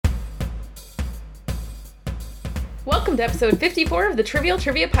Welcome to episode 54 of the Trivial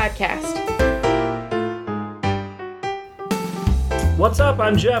Trivia Podcast. What's up?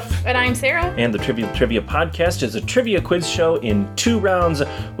 I'm Jeff. And I'm Sarah. And the Trivial Trivia Podcast is a trivia quiz show in 2 rounds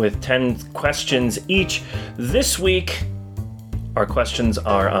with 10 questions each. This week, our questions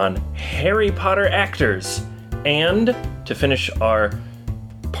are on Harry Potter actors. And to finish our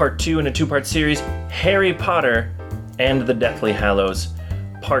part 2 in a 2-part series, Harry Potter and the Deathly Hallows,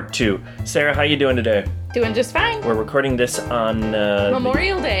 part 2. Sarah, how you doing today? Doing just fine. We're recording this on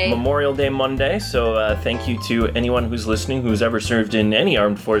Memorial Day Monday, so thank you to anyone who's listening who's ever served in any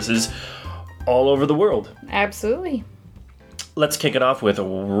armed forces all over the world. Absolutely. Let's kick it off with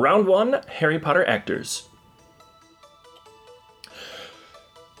round 1, Harry Potter actors.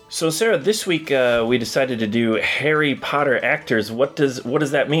 So Sarah, this week we decided to do Harry Potter actors. What does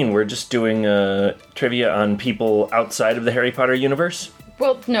that mean? We're just doing trivia on people outside of the Harry Potter universe?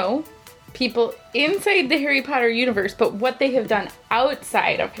 Well, no. People inside the Harry Potter universe, but what they have done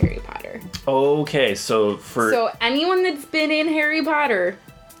outside of Harry Potter. Okay, so anyone that's been in Harry Potter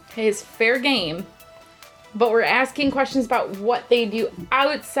is fair game, but we're asking questions about what they do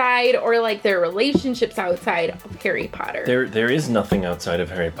outside or like their relationships outside of Harry Potter. There is nothing outside of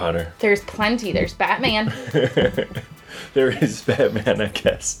Harry Potter. There's plenty. There's Batman. There is Batman, I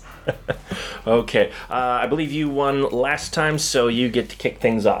guess. Okay, I believe you won last time, so you get to kick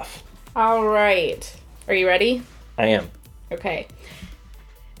things off. All right. Are you ready? I am. Okay.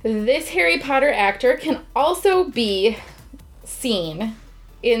 This Harry Potter actor can also be seen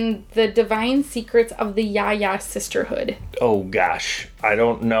in The Divine Secrets of the Yaya Sisterhood. Oh, gosh. I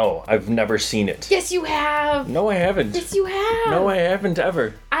don't know. I've never seen it. Yes, you have. No, I haven't. Yes, you have. No, I haven't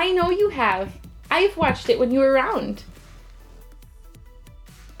ever. I know you have. I've watched it when you were around.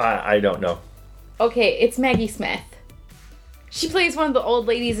 I don't know. Okay, it's Maggie Smith. She plays one of the old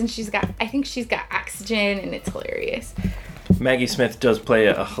ladies, and I think she's got oxygen, and it's hilarious. Maggie Smith does play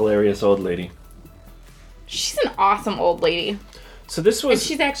a hilarious old lady. She's an awesome old lady. So this was... And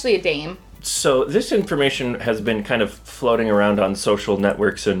she's actually a dame. So this information has been kind of floating around on social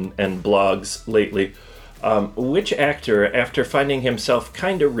networks and blogs lately. Which actor, after finding himself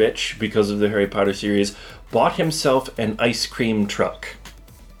kind of rich because of the Harry Potter series, bought himself an ice cream truck?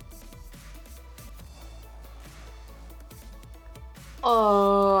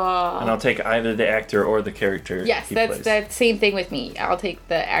 And I'll take either the actor or the character. Yes, that's that same thing with me. I'll take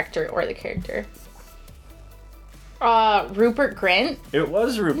the actor or the character. Rupert Grint. It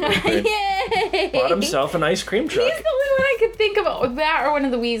was Rupert Grint. Yay! Bought himself an ice cream truck. He's the only one I could think of. That or one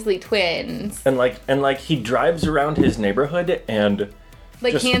of the Weasley twins. And like he drives around his neighborhood and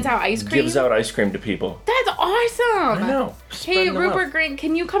like hands out ice cream. Gives out ice cream to people. That's awesome. I know. Hey, Rupert Grint,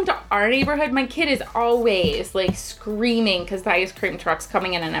 can you come to our neighborhood? My kid is always like screaming because the ice cream truck's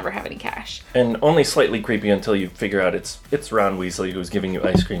coming in and I never have any cash. And only slightly creepy until you figure out it's Ron Weasley who's giving you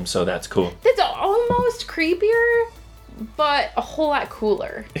ice cream, so that's cool. That's almost creepier, but a whole lot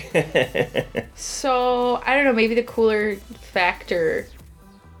cooler. So, I don't know, maybe the cooler factor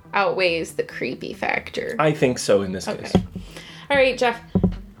outweighs the creepy factor. I think so in this case. All right, Jeff.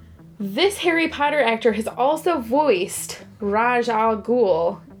 This Harry Potter actor has also voiced Ra's al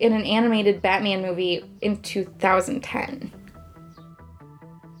Ghul in an animated Batman movie in 2010.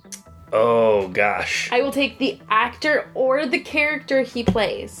 Oh, gosh. I will take the actor or the character he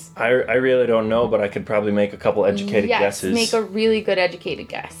plays. I really don't know, but I could probably make a couple educated guesses. Yes, make a really good educated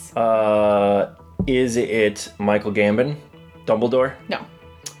guess. Is it Michael Gambon? Dumbledore? No.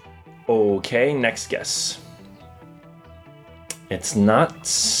 Okay, next guess. It's not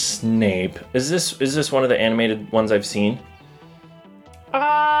Snape. Is this one of the animated ones I've seen?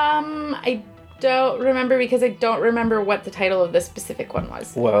 I don't remember because I don't remember what the title of the specific one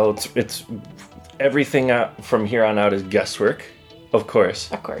was. Well, it's everything from here on out is guesswork, of course.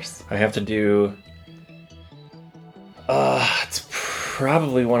 Of course. I have to do. It's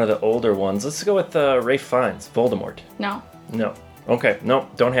probably one of the older ones. Let's go with Ralph Fiennes, Voldemort. No. No. Okay. No,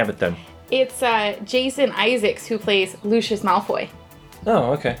 don't have it then. It's Jason Isaacs who plays Lucius Malfoy.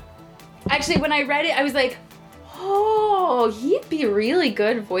 Oh, okay. Actually, when I read it, I was like, oh, he'd be a really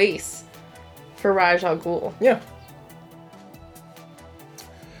good voice for Ra's al Ghul. Yeah.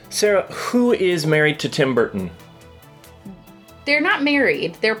 Sarah, who is married to Tim Burton? They're not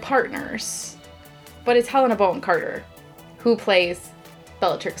married. They're partners. But it's Helena Bonham Carter who plays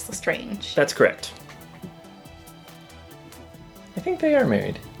Bellatrix Lestrange. That's correct. I think they are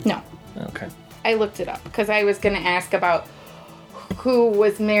married. No. Okay. I looked it up because I was going to ask about who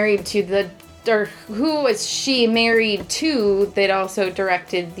was married to or who was she married to that also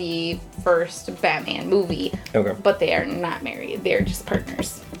directed the first Batman movie. Okay. But they are not married. They're just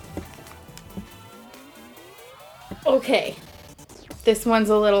partners. Okay. This one's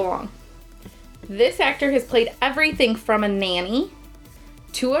a little long. This actor has played everything from a nanny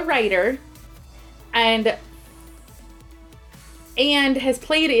to a writer and has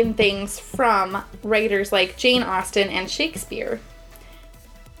played in things from writers like Jane Austen and Shakespeare.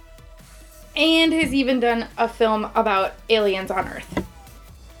 And has even done a film about aliens on Earth.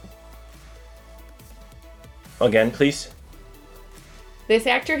 Again, please. This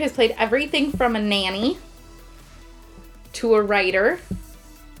actor has played everything from a nanny to a writer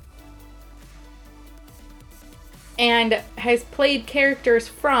and has played characters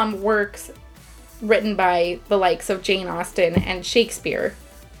from works written by the likes of Jane Austen and Shakespeare,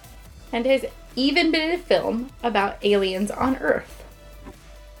 and has even been in a film about aliens on Earth.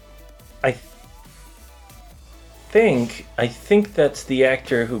 I think that's the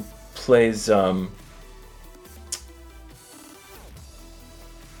actor who plays why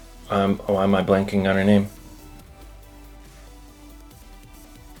am I blanking on her name?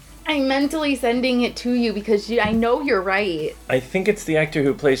 I'm mentally sending it to you because I know you're right. I think it's the actor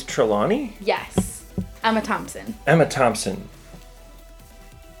who plays Trelawney? Yes. Emma Thompson. Emma Thompson.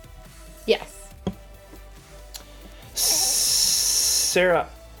 Yes. Sarah,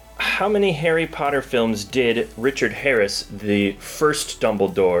 how many Harry Potter films did Richard Harris, the first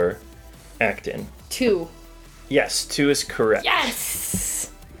Dumbledore, act in? 2. Yes, 2 is correct.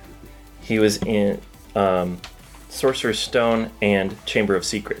 Yes! He was in Sorcerer's Stone and Chamber of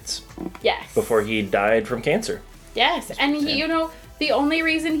Secrets. Yes. Before he died from cancer. Yes, and he, the only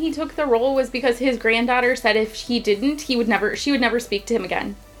reason he took the role was because his granddaughter said if he didn't, she would never speak to him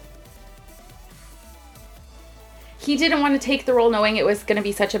again. He didn't want to take the role knowing it was going to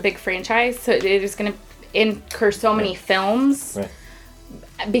be such a big franchise, so it was going to incur so many films. Right.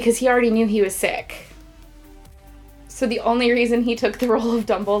 Because he already knew he was sick. So the only reason he took the role of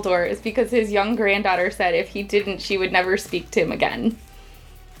Dumbledore is because his young granddaughter said if he didn't, she would never speak to him again.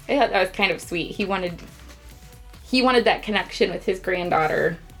 I thought that was kind of sweet. He wanted that connection with his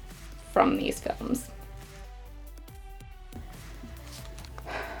granddaughter from these films.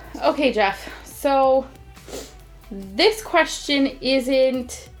 Okay, Jeff. So this question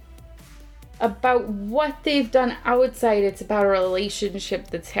isn't about what they've done outside. It's about a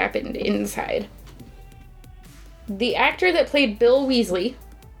relationship that's happened inside. The actor that played Bill Weasley,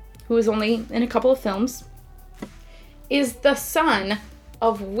 who was only in a couple of films, is the son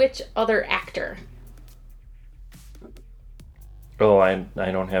of which other actor? Oh, I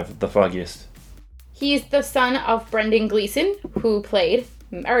don't have the foggiest. He's the son of Brendan Gleeson,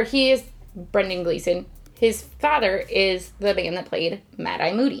 he is Brendan Gleeson. His father is the man that played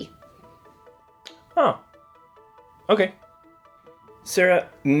Mad-Eye Moody. Oh. Okay. Sarah,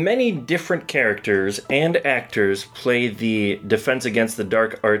 many different characters and actors play the Defense Against the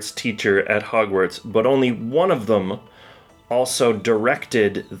Dark Arts teacher at Hogwarts, but only one of them also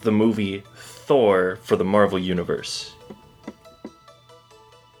directed the movie Thor for the Marvel Universe.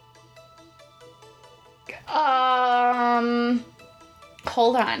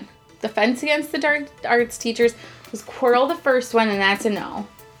 Hold on. Defense Against the Dark Arts teachers was Quirrell the first one, and that's a no.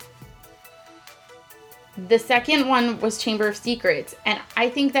 The second one was Chamber of Secrets, and I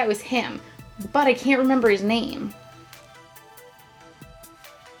think that was him, but I can't remember his name.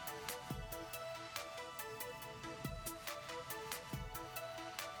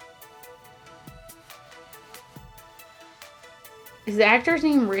 Is the actor's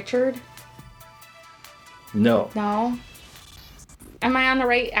name Richard? No. No. Am I on the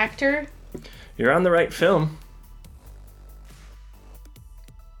right actor? You're on the right film.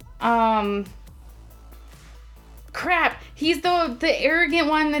 Crap. He's the arrogant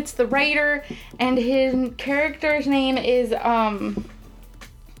one that's the writer, and his character's name is,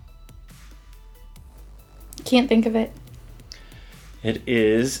 can't think of it. It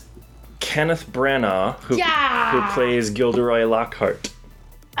is Kenneth Branagh, who plays Gilderoy Lockhart.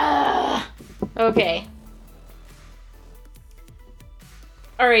 Okay.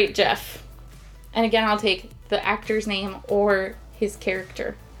 All right, Jeff. And again, I'll take the actor's name or his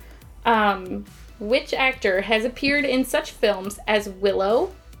character. Which actor has appeared in such films as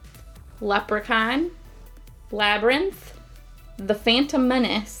Willow, Leprechaun, Labyrinth, The Phantom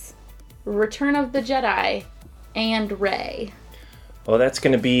Menace, Return of the Jedi, and Rey? Oh, that's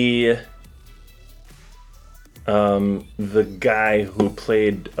going to be the guy who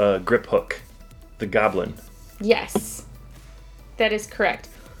played Griphook, the Goblin. Yes, that is correct.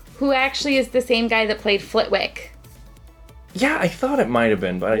 Who actually is the same guy that played Flitwick? Yeah, I thought it might have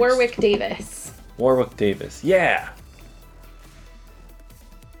been, but Warwick Davis. Warwick Davis, yeah.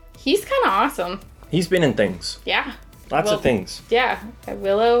 He's kind of awesome. He's been in things. Yeah. Lots of things. Yeah.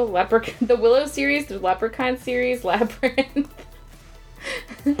 Willow, the Willow series, the Leprechaun series, Labyrinth.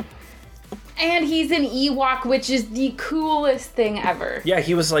 And he's an Ewok, which is the coolest thing ever. Yeah,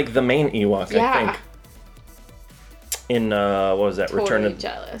 he was like the main Ewok, I think. In, what was that? Totally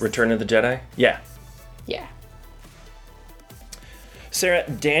Return of the Jedi? Yeah. Yeah. Sarah,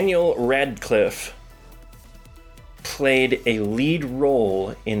 Daniel Radcliffe played a lead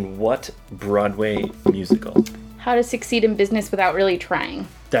role in what Broadway musical? How to Succeed in Business Without Really Trying.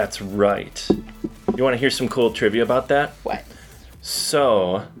 That's right. You want to hear some cool trivia about that? What?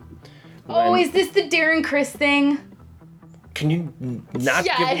 So... is this the Darren Criss thing? Can you not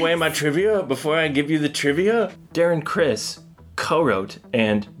give away my trivia before I give you the trivia? Darren Criss co-wrote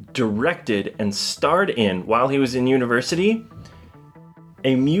and directed and starred in, while he was in university,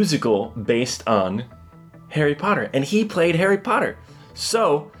 a musical based on Harry Potter. And he played Harry Potter.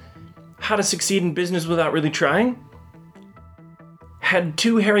 So, How to Succeed in Business Without Really Trying had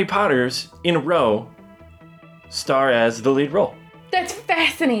 2 Harry Potters in a row star as the lead role. That's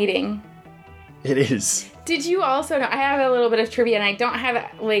fascinating. It is. Did you also know, I have a little bit of trivia, and I don't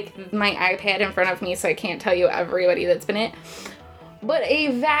have, like, my iPad in front of me, so I can't tell you everybody that's been in it. But a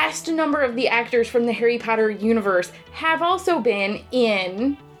vast number of the actors from the Harry Potter universe have also been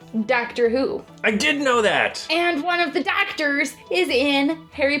in Doctor Who. I did know that! And one of the doctors is in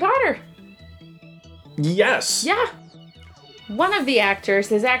Harry Potter. Yes! Yeah. One of the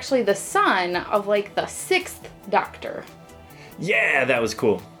actors is actually the son of, like, the 6th Doctor. Yeah, that was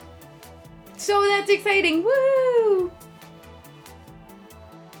cool. So that's exciting. Woo!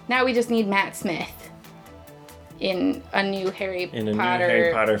 Now we just need Matt Smith in a new Harry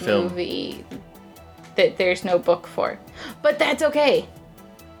Potter movie that there's no book for. But that's okay.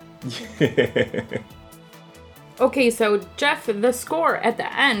 Okay, so Jeff, the score at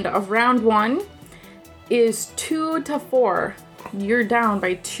the end of round 1 is 2-4. You're down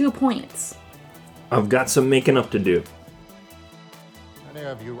by 2 points. I've got some making up to do. Many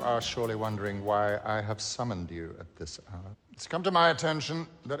of you are surely wondering why I have summoned you at this hour. It's come to my attention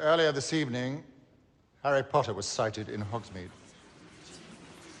that earlier this evening, Harry Potter was sighted in Hogsmeade.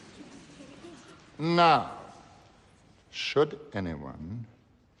 Now, should anyone,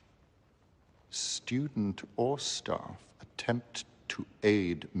 student or staff, attempt to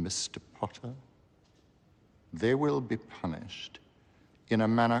aid Mr. Potter, they will be punished in a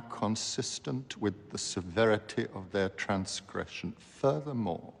manner consistent with the severity of their transgression.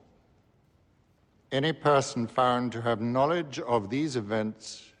 Furthermore, any person found to have knowledge of these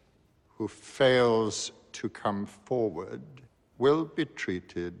events who fails to come forward will be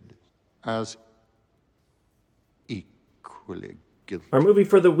treated as equally guilty. Our movie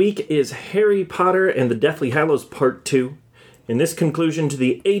for the week is Harry Potter and the Deathly Hallows Part 2. In this conclusion to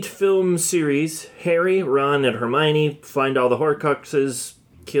the 8-film series, Harry, Ron, and Hermione find all the Horcruxes,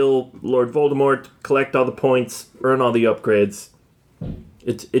 kill Lord Voldemort, collect all the points, earn all the upgrades.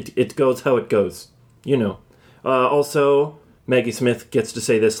 It goes how it goes. You know. Also, Maggie Smith gets to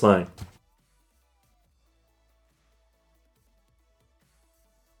say this line.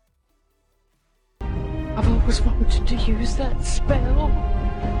 I've always wanted to use that spell.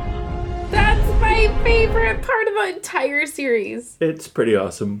 That's my favorite part of the entire series. It's pretty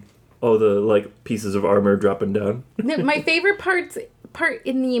awesome. Oh, the, pieces of armor dropping down. My favorite part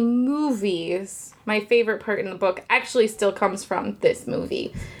in the movies, my favorite part in the book actually still comes from this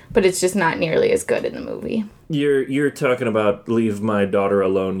movie, but it's just not nearly as good in the movie. You're talking about leave my daughter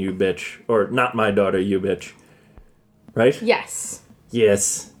alone, you bitch. Or not my daughter, you bitch. Right? Yes.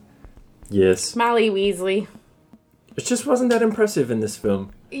 Yes. Yes. Molly Weasley. It just wasn't that impressive in this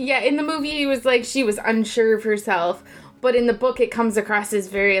film. Yeah, in the movie, it was like she was unsure of herself. But in the book, it comes across as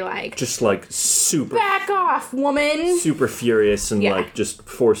very, just super... back off, woman! Super furious and, just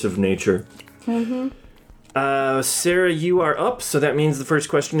force of nature. Mm-hmm. Sarah, you are up, so that means the first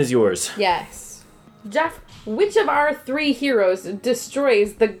question is yours. Yes. Jeff, which of our 3 heroes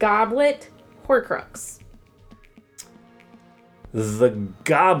destroys the Goblet Horcrux? The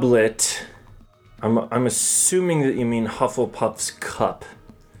Goblet... I'm assuming that you mean Hufflepuff's cup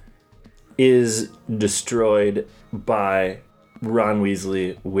is destroyed by Ron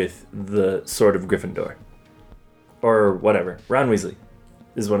Weasley with the Sword of Gryffindor. Or whatever. Ron Weasley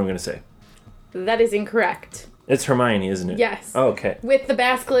is what I'm going to say. That is incorrect. It's Hermione, isn't it? Yes. Oh, okay. With the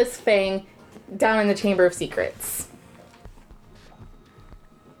Basilisk Fang down in the Chamber of Secrets.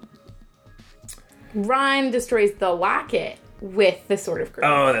 Ron destroys the locket with the Sword of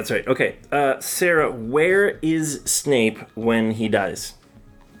Gryffindor. Oh, that's right. Okay. Sarah, where is Snape when he dies?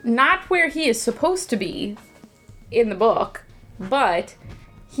 Not where he is supposed to be in the book, but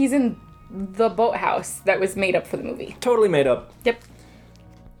he's in the boathouse that was made up for the movie. Totally made up. Yep.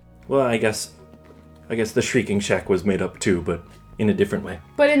 Well, I guess the Shrieking Shack was made up too, but in a different way.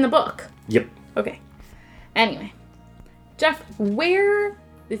 But in the book. Yep. Okay. Anyway. Jeff,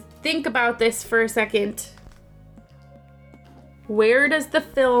 think about this for a second. Where does the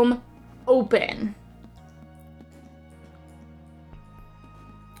film open?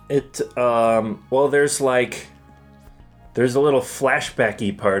 Well, there's a little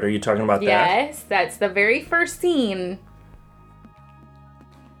flashbacky part. Are you talking about that? Yes, that's the very first scene.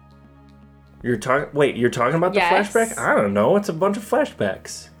 You're talking about the Yes. flashback? I don't know. It's a bunch of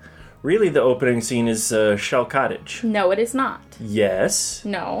flashbacks. Really, the opening scene is Shell Cottage. No, it is not. Yes.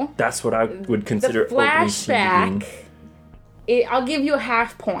 No. That's what I would consider The opening scene. flashback, I'll give you a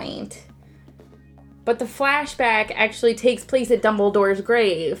half point. But the flashback actually takes place at Dumbledore's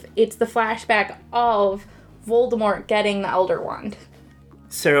grave. It's the flashback of Voldemort getting the Elder Wand.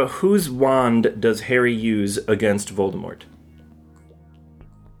 Sarah, whose wand does Harry use against Voldemort?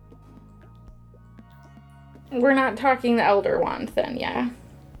 We're not talking the Elder Wand then, yeah?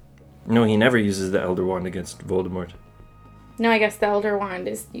 No, he never uses the Elder Wand against Voldemort. No, I guess the Elder Wand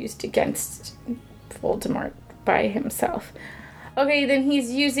is used against Voldemort by himself. Okay, then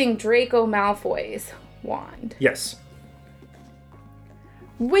he's using Draco Malfoy's wand. Yes.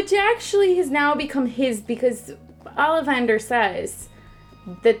 Which actually has now become his because Ollivander says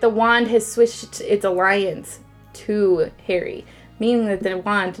that the wand has switched its alliance to Harry, meaning that the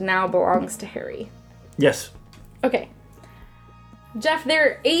wand now belongs to Harry. Yes. Okay. Jeff, there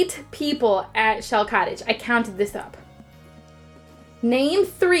are 8 people at Shell Cottage. I counted this up. Name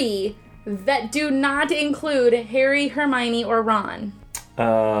 3 that do not include Harry, Hermione, or Ron.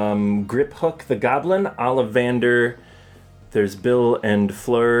 Griphook the Goblin, Ollivander, there's Bill and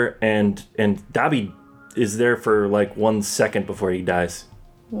Fleur, and Dobby is there for like 1 second before he dies.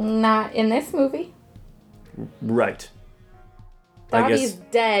 Not in this movie. Right. Dobby's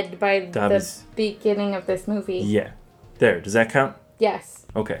dead by Dobby's... the beginning of this movie. Yeah. There, does that count? Yes.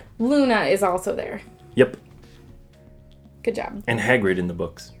 Okay. Luna is also there. Yep. Good job. And Hagrid in the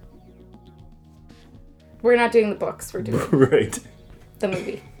books. We're not doing the books, we're doing Right. the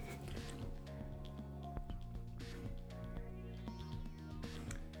movie.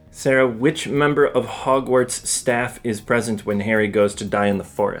 Sarah, which member of Hogwarts staff is present when Harry goes to die in the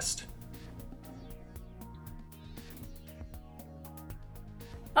forest?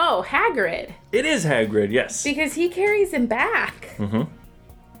 Oh, Hagrid. It is Hagrid, yes. Because he carries him back. Mm-hmm.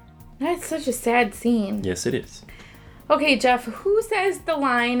 That's such a sad scene. Yes, it is. Okay, Jeff, who says the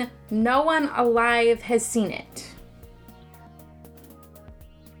line, "No one alive has seen it"?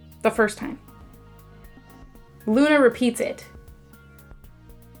 The first time. Luna repeats it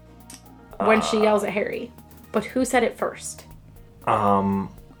when she yells at Harry. But who said it first?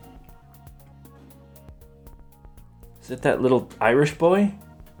 Is it that little Irish boy?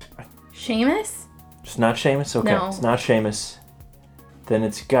 Seamus? It's not Seamus? Okay, No. It's not Seamus. Then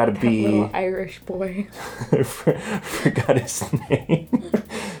it's gotta That be... little Irish boy. Forgot his name.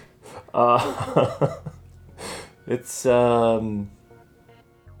 It's,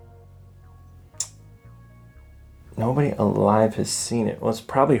 nobody alive has seen it. Well, it's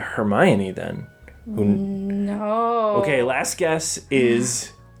probably Hermione then. No. Okay, last guess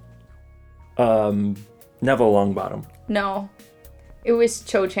is Neville Longbottom. No. It was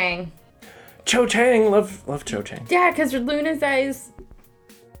Cho Chang. Cho Chang, love Cho Chang. Yeah, because Luna says,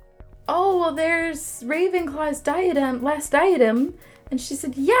 "Oh, well, there's Ravenclaw's last diadem." And she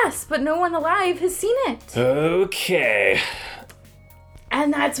said, "Yes, but no one alive has seen it." Okay.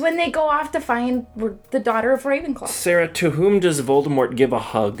 And that's when they go off to find the daughter of Ravenclaw. Sarah, to whom does Voldemort give a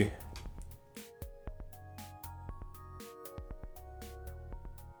hug?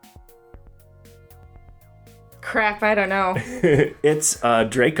 Crap, I don't know. It's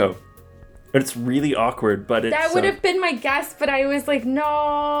Draco. It's really awkward, but it's... That would have been my guess, but I was like,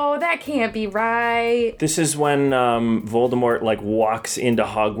 no, that can't be right. This is when Voldemort walks into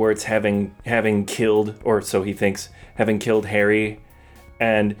Hogwarts having killed, or so he thinks, having killed Harry,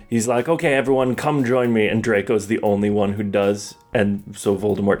 and he's like, "Okay, everyone, come join me." And Draco's the only one who does, and so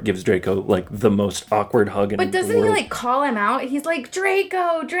Voldemort gives Draco the most awkward hug in the world. But doesn't he call him out? He's like,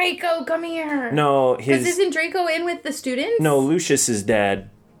 Draco, come here. No, because isn't Draco in with the students? No, Lucius's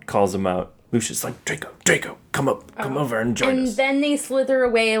dad calls him out. Lucius like, Draco, come over and join us. And then they slither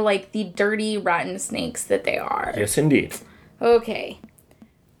away like the dirty, rotten snakes that they are. Yes, indeed. Okay.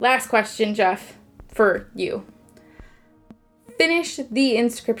 Last question, Jeff, for you. Finish the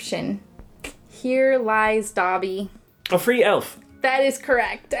inscription. Here lies Dobby. A free elf. That is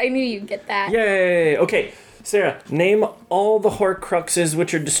correct. I knew you'd get that. Yay! Okay, Sarah, name all the Horcruxes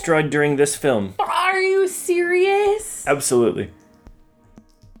which are destroyed during this film. Are you serious? Absolutely.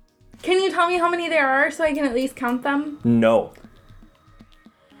 Can you tell me how many there are so I can at least count them? No.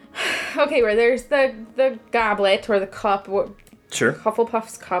 Okay, where there's the goblet or the cup, Sure.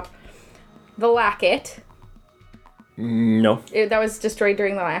 Hufflepuff's cup, the locket. No. That was destroyed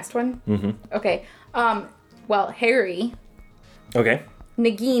during the last one? Mm-hmm. Okay. Well, Harry, Okay.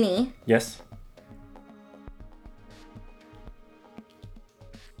 Nagini, Yes.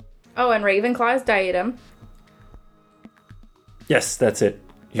 and Ravenclaw's diadem. Yes, that's it.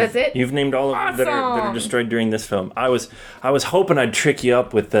 That's it? You've named all of them that are Awesome. destroyed during this film. I was hoping I'd trick you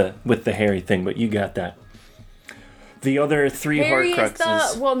up with the Harry thing, but you got that. The other three Harry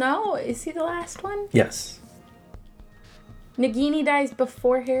Horcruxes. is well, no. Is he the last one? Yes. Nagini dies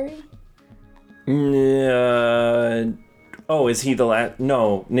before Harry? Is he the last?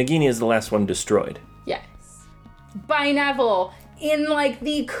 No, Nagini is the last one destroyed. Yes. By Neville. In, like,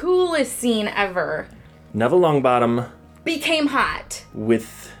 the coolest scene ever. Neville Longbottom Became hot.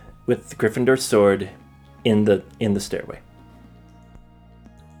 with Gryffindor's sword in the stairway.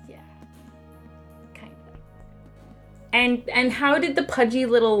 Yeah. Kind of. And how did the pudgy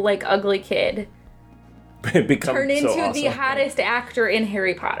little, like, ugly kid Become turn so into awesome. the hottest actor in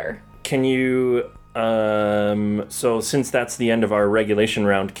Harry Potter? Can you? So since that's the end of our regulation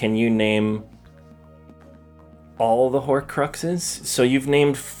round, can you name all the Horcruxes? So you've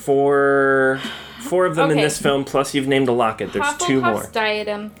named four of them in Okay. this film, plus you've named a locket. There's two more. Hufflepuff's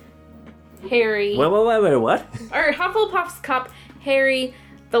diadem, Harry. Wait, what? Or Hufflepuff's cup, Harry,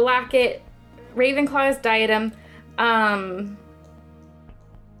 the locket, Ravenclaw's diadem,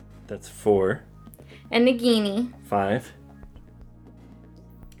 That's 4. and Nagini. 5.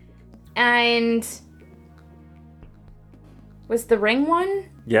 And was the ring one?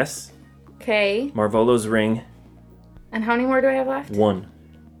 Yes. Okay. Marvolo's ring. And how many more do I have left? 1.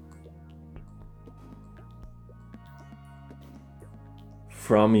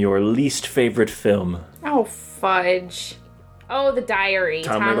 From your least favorite film. Oh, fudge. Oh, the diary.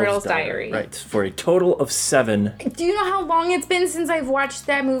 Tom Riddle's diary. Right. For a total of 7. Do you know how long it's been since I've watched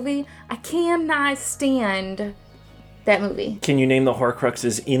that movie? I cannot stand that movie. Can you name the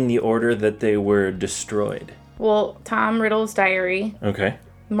Horcruxes in the order that they were destroyed? Well, Tom Riddle's diary, Okay.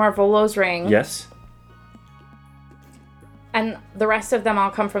 Marvolo's ring, Yes. and the rest of them all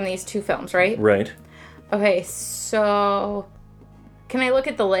come from these 2 films, right? Right. Okay, so can I look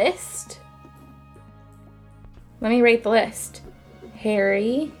at the list? Let me rate the list.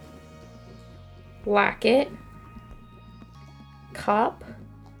 Harry, locket, cup,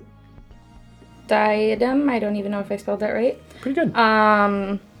 diadem. I don't even know if I spelled that right. Pretty good.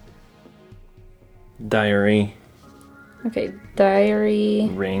 Um, Diary. okay, diary,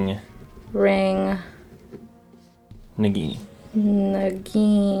 Ring. ring, Nagini.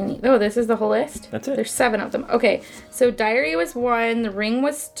 Nagini. Oh, this is the whole list? That's it. There's 7 of them. Okay, so diary was 1, the ring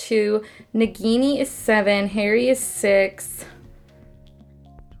was 2, Nagini is 7, Harry is 6.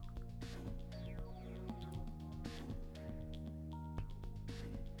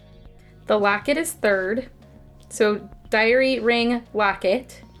 The locket is 3rd. So diary, ring,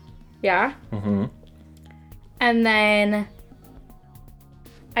 locket. Yeah? Mm-hmm. And then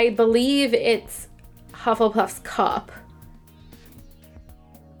I believe it's Hufflepuff's cup.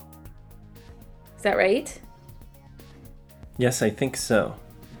 Is that right? Yes, I think so.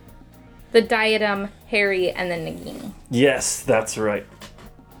 The diadem, Harry, and then Nagini. Yes, that's right.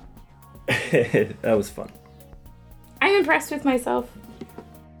 That was fun. I'm impressed with myself.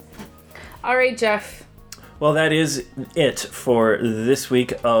 All right, Jeff. Well, that is it for this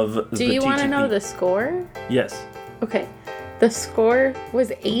week of the Do you want to TTP. know the score? Yes. Okay. The score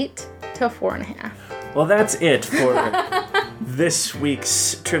was 8 to 4.5. Well, that's it for this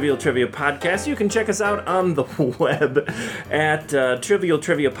week's Trivial Trivia Podcast. You can check us out on the web at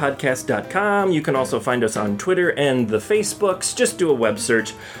trivialtriviapodcast.com. You can also find us on Twitter and the Facebooks. Just do a web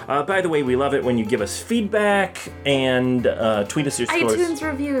search. By the way, we love it when you give us feedback and tweet us your scores.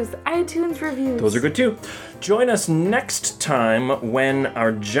 iTunes reviews. Those are good too. Join us next time when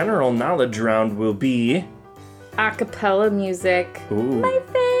our general knowledge round will be Acapella music. Ooh. My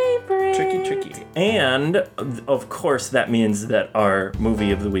favorite. Tricky. And, of course, that means that our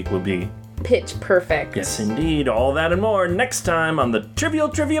movie of the week will be Pitch Perfect. Yes, indeed. All that and more next time on the Trivial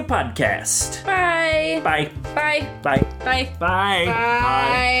Trivia Podcast. Bye. Bye. Bye. Bye. Bye.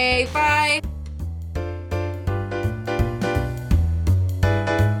 Bye. Bye. Bye.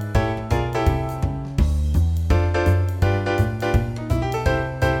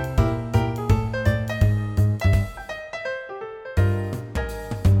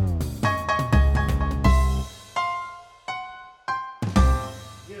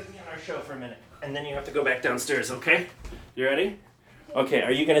 have to go back downstairs, okay? You ready? Okay,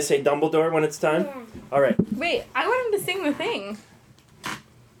 are you going to say Dumbledore when it's time? Yeah. All right. Wait, I want him to sing the thing.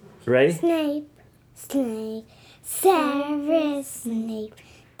 Ready? Snape, Snape, Severus Snape,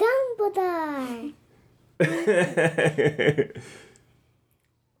 Dumbledore.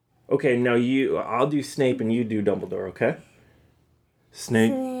 Okay, now I'll do Snape and you do Dumbledore, okay?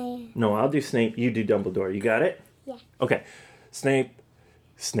 Snape. Snape. No, I'll do Snape, you do Dumbledore. You got it? Yeah. Okay. Snape,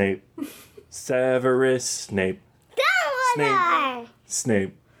 Severus Snape, Dumbledore.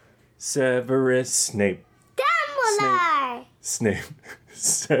 Snape, Severus Snape, Dumbledore. Snape,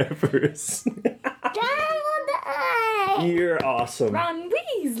 Severus. Dumbledore. You're awesome. Ron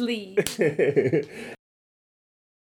Weasley.